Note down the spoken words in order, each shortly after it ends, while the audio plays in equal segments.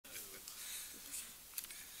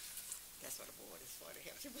why they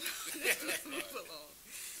have to move along.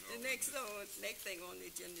 The next thing on the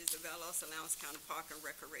agenda is the Valdosta-Lowndes County Park and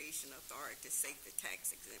Recreation Authority to seek the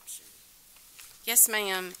tax exemption. Yes,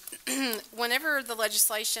 ma'am. Whenever the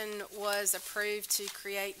legislation was approved to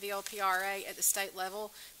create VLPRA at the state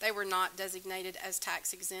level, they were not designated as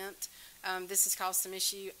tax exempt. This has caused some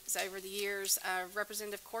issues over the years.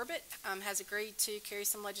 Representative Corbett has agreed to carry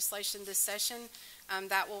some legislation this session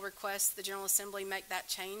that will request the General Assembly make that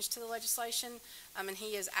change to the legislation, and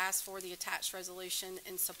he has asked for the attached resolution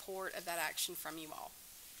in support of that action from you all.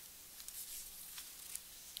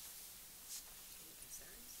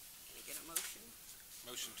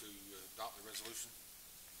 Motion to adopt the resolution.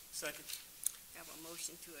 Second. Have a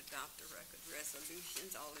motion to adopt the record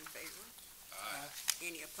resolutions. All in favor? Aye.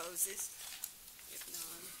 Any opposes? If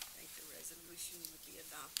none, I think the resolution would be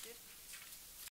adopted.